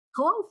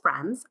Hello,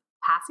 friends.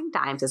 Passing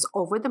Dimes is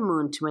over the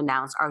moon to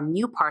announce our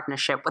new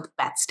partnership with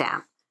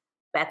BetStamp.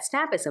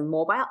 BetStamp is a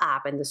mobile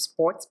app in the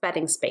sports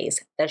betting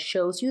space that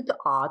shows you the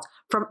odds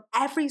from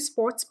every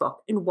sports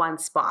book in one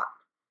spot.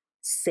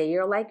 Say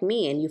you're like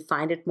me and you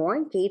find it more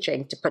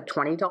engaging to put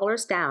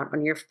 $20 down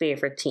on your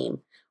favorite team.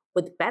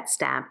 With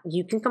BetStamp,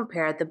 you can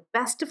compare the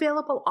best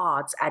available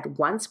odds at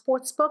one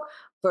sportsbook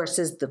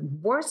versus the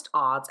worst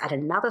odds at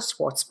another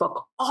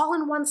sportsbook all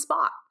in one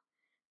spot.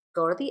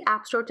 Go to the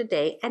App Store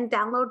today and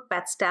download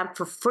BetStamp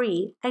for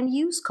free and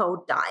use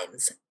code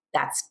DIMES.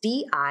 That's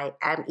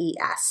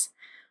DIMES.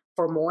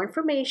 For more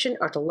information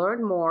or to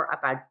learn more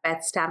about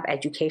BetStamp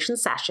education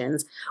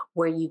sessions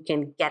where you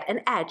can get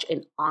an edge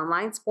in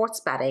online sports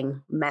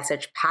betting,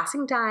 message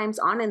Passing Dimes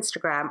on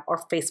Instagram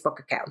or Facebook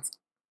accounts.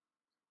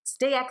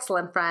 Stay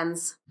excellent,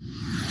 friends.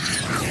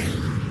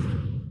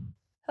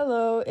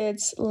 Hello,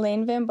 it's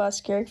Lane Van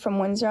Buskirk from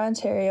Windsor,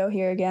 Ontario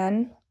here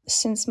again.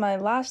 Since my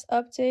last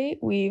update,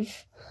 we've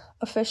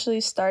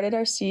officially started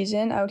our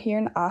season out here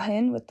in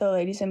Aachen with the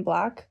Ladies in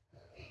Black.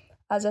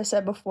 As I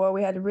said before,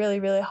 we had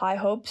really, really high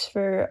hopes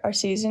for our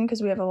season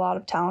because we have a lot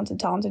of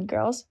talented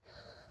girls.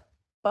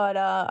 But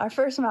our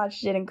first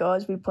match didn't go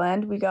as we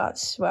planned. We got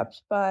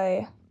swept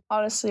by,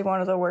 honestly,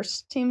 one of the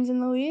worst teams in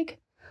the league.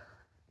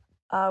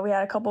 We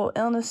had a couple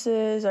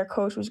illnesses. Our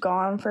coach was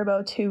gone for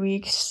about 2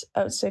 weeks,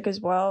 out sick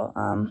as well.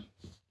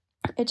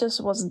 It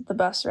just wasn't the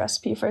best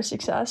recipe for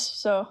success.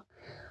 So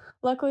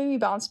luckily, we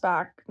bounced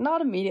back.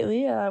 Not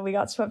immediately. We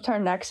got swept our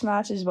next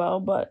match as well,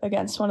 but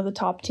against one of the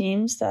top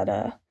teams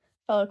that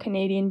fellow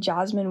Canadian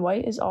Jasmine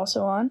White is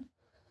also on.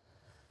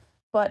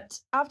 But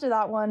after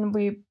that one,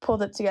 we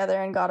pulled it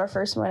together and got our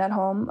first win at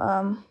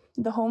home.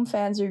 The home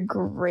fans are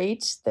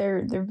great.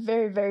 They're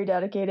very, very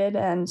dedicated,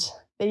 and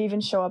they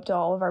even show up to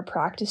all of our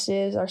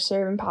practices, our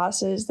serve and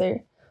passes.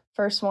 They're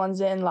first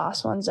ones in,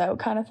 last ones out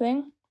kind of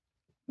thing.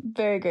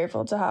 Very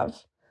grateful to have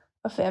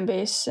a fan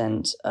base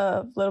and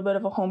a little bit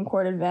of a home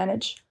court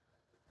advantage.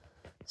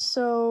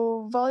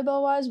 So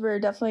volleyball-wise, we're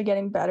definitely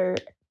getting better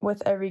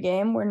with every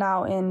game. We're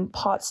now in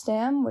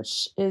Potsdam,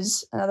 which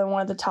is another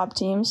one of the top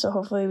teams, so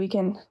hopefully we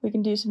can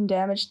do some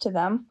damage to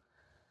them.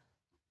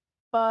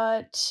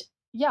 But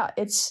yeah,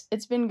 it's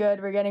been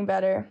good. We're getting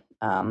better.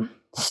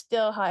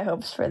 Still high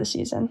hopes for the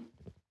season.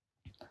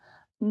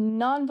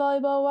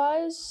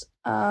 Non-volleyball-wise,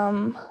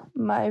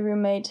 my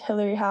roommate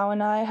Hillary Howe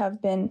and I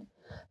have been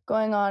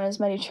going on as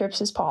many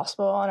trips as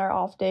possible on our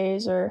off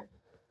days or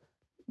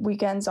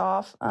weekends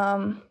off.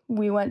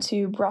 We went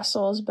to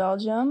Brussels,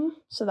 Belgium,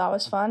 so that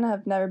was fun.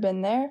 I've never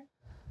been there.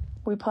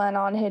 We plan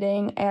on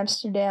hitting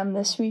Amsterdam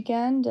this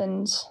weekend,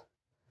 and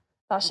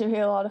that should be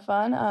a lot of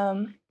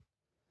fun.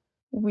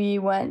 We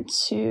went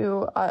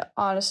to, I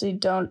honestly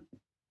don't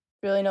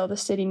really know the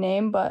city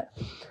name, but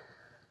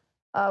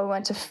we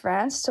went to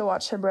France to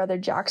watch her brother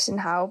Jackson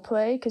Howe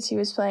play because he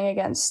was playing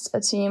against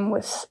a team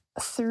with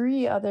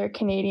 3 other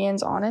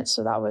Canadians on it,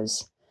 so that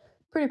was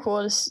pretty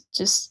cool to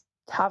just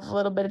have a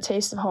little bit of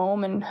taste of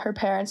home, and her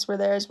parents were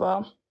there as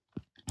well,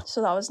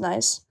 so that was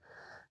nice.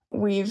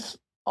 We've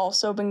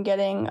also been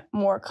getting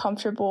more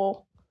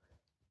comfortable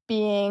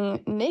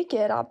being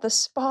naked at the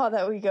spa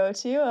that we go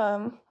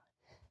to.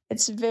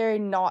 It's very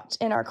not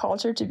in our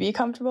culture to be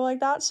comfortable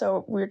like that,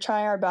 so we're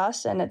trying our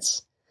best, and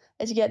it's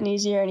getting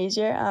easier and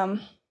easier.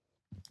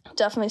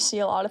 Definitely see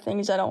a lot of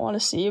things I don't want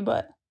to see,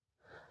 but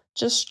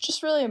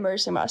just really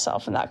immersing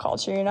myself in that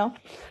culture, you know?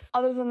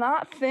 Other than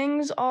that,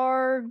 things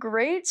are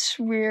great.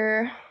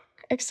 We're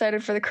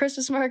excited for the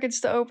Christmas markets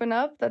to open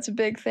up. That's a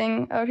big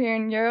thing out here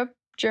in Europe.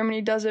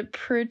 Germany does it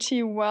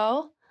pretty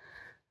well.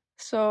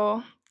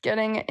 So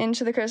getting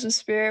into the Christmas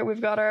spirit,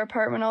 we've got our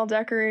apartment all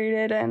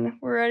decorated and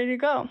we're ready to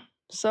go.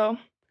 So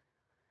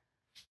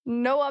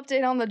no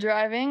update on the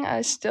driving.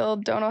 I still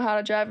don't know how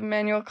to drive a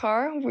manual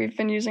car. We've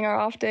been using our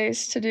off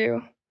days to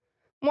do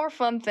more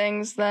fun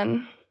things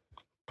than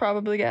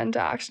probably get into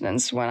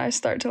accidents when I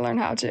start to learn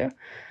how to.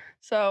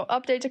 So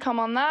update to come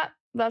on that.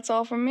 That's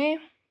all from me.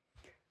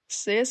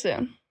 See you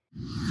soon.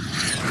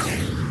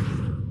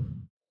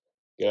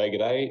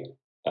 G'day.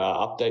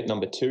 Update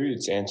number 2,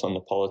 it's Anton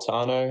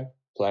Napolitano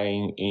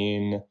playing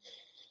in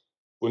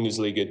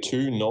Bundesliga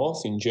 2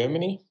 North in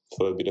Germany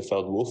for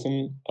Bitterfeld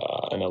Wolfen,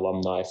 an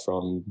alumni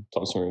from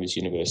Thompson Rivers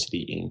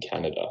University in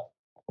Canada.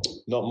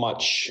 Not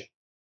much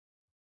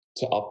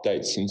to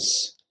update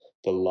since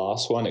the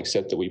last one,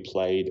 except that we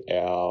played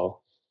our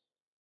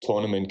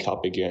tournament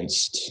cup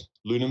against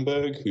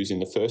Lunenburg, who's in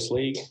the first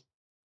league,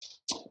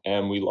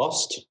 and we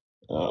lost.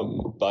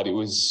 But it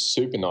was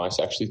super nice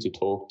actually to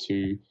talk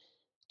to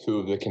 2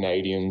 of the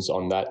Canadians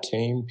on that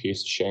team,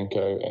 Piers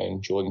Schenko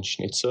and Jordan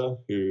Schnitzer,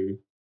 who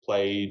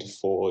played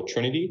for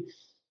Trinity.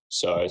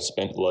 So I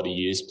spent a lot of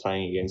years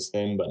playing against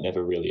them, but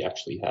never really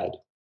actually had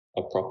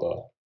a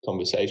proper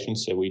conversation.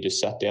 So we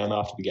just sat down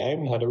after the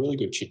game and had a really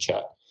good chit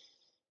chat.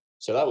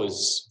 So that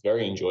was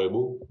very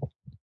enjoyable.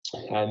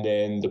 And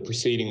then the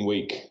preceding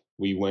week,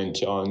 we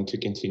went on to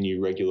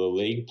continue regular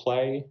league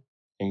play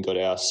and got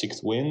our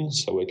 6th win.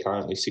 So we're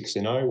currently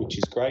 6-0, which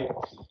is great.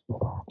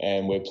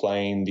 And we're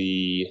playing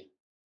the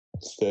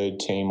 3rd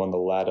team on the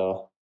ladder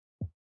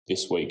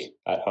this week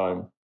at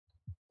home.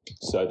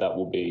 So that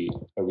will be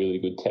a really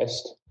good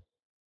test.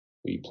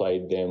 We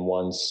played them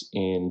once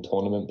in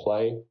tournament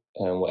play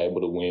and were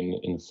able to win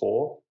in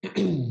 4,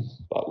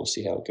 but we'll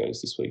see how it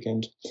goes this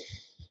weekend.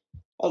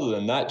 Other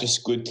than that,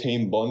 just good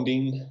team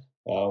bonding.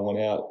 Went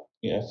out,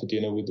 for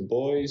dinner with the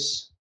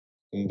boys.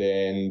 And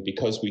then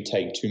because we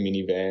take 2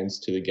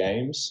 minivans to the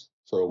games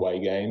for away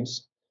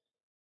games,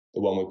 the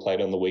one we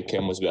played on the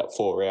weekend was about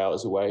 4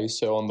 hours away.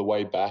 So on the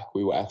way back,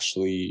 we were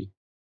actually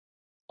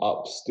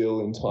up still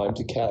in time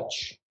to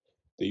catch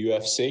the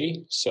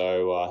UFC.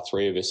 So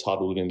 3 of us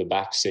huddled in the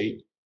back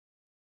seat.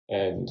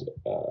 And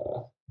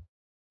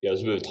it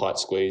was a bit of a tight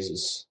squeeze. It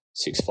was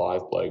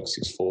 6'5" bloke,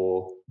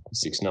 6'4",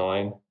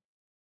 6'9",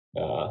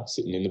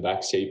 sitting in the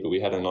back seat. But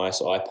we had a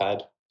nice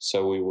iPad,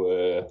 so we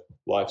were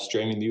live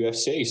streaming the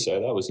UFC.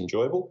 So that was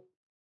enjoyable.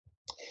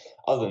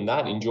 Other than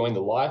that, enjoying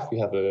the life. We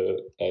have a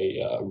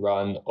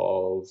run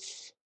of,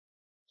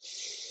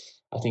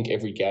 I think,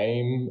 every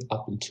game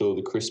up until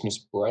the Christmas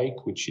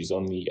break, which is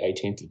on the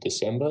 18th of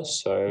December.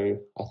 So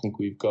I think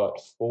we've got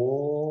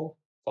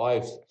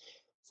 5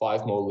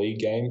 more league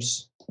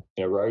games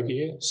in a row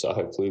here. So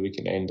hopefully we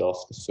can end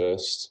off the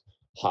first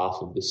half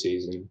of the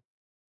season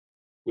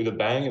with a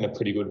bang and a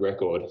pretty good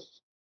record.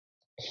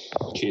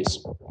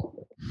 Cheers.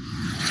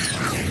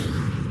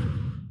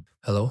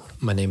 Hello,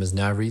 my name is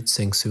Navreet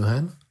Singh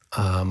Suhan.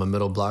 I'm a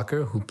middle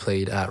blocker who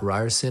played at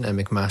Ryerson and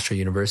McMaster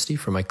University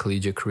for my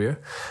collegiate career.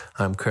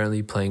 I'm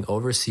currently playing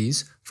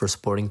overseas for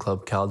Sporting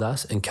Club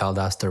Caldas in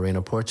Caldas da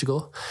Rainha,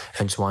 Portugal.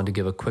 And just wanted to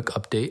give a quick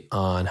update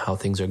on how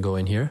things are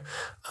going here.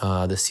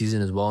 The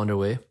season is well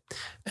underway,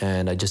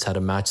 and I just had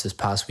a match this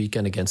past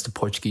weekend against the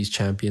Portuguese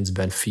champions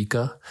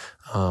Benfica.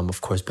 Of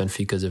course,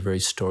 Benfica is a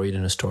very storied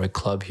and historic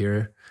club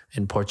here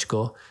in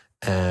Portugal,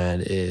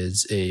 and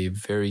is a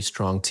very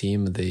strong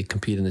team. They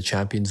compete in the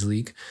Champions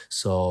League.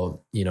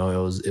 So,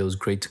 it was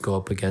great to go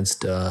up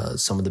against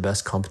some of the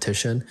best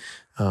competition.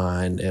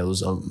 And it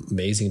was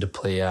amazing to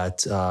play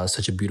at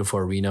such a beautiful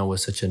arena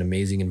with such an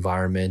amazing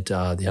environment.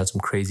 They had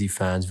some crazy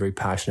fans, very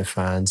passionate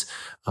fans.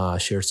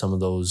 Shared some of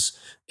those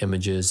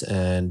images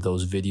and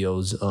those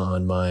videos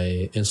on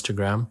my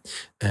Instagram.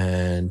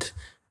 And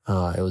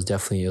it was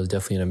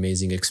definitely an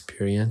amazing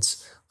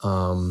experience.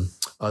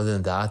 Other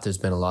than that, there's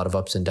been a lot of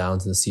ups and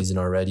downs in the season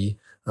already.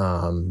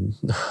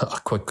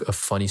 A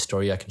funny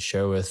story I can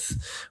share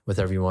with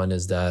everyone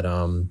is that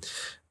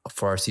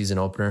for our season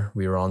opener,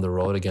 we were on the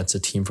road against a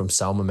team from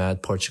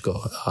Salmamad,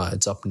 Portugal.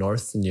 It's up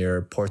north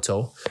near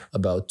Porto,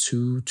 about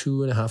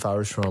 2.5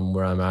 hours from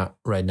where I'm at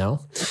right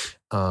now.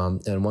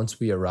 And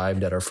once we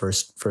arrived at our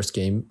first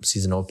game,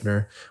 season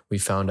opener, we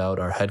found out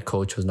our head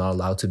coach was not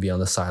allowed to be on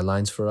the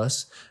sidelines for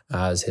us,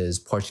 as his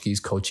Portuguese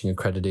coaching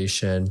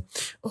accreditation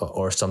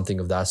or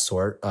something of that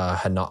sort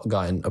had not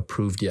gotten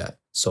approved yet.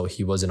 So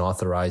he wasn't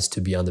authorized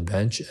to be on the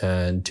bench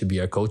and to be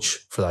our coach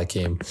for that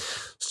game.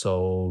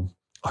 So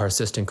our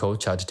assistant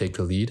coach had to take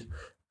the lead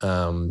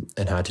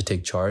and had to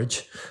take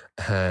charge.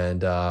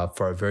 And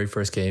for our very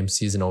first game,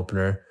 season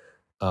opener,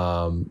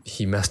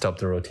 he messed up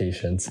the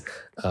rotations,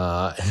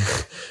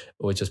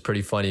 which is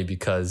pretty funny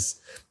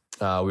because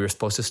we were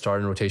supposed to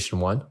start in rotation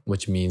 1,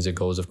 which means it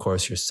goes, of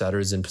course, your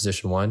setters in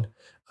position 1,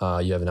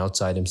 you have an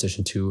outside in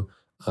position 2,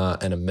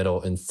 and a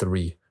middle in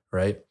 3,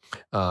 right?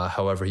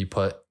 However, he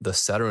put the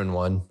setter in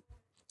 1,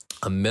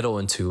 a middle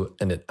in 2,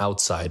 and an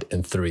outside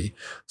in 3.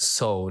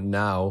 So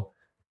now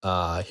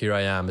here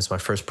I am. It's my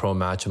first pro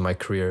match in my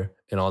career,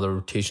 and all the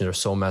rotations are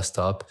so messed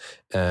up,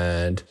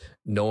 and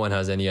no one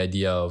has any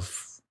idea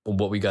of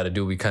what we got to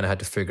do. We kind of had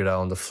to figure it out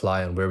on the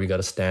fly and where we got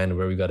to stand and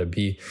where we got to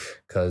be,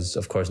 because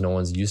of course no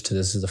one's used to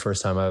this. This is the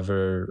first time I've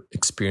ever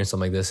experienced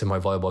something like this in my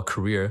volleyball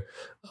career,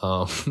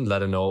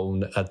 let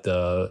alone at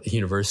the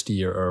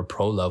university or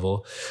pro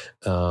level.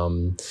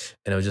 And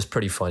it was just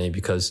pretty funny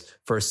because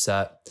first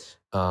set,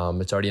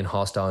 it's already in a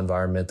hostile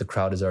environment. The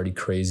crowd is already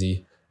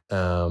crazy.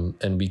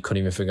 And we couldn't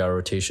even figure out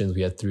rotations.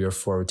 We had 3 or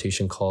 4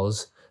 rotation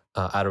calls,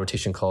 out of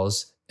rotation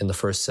calls in the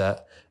first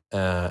set.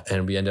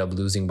 And we ended up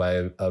losing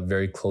by a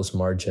very close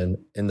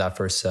margin in that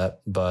first set.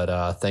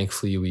 But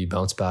thankfully, we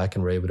bounced back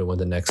and were able to win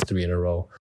the next 3 in a row.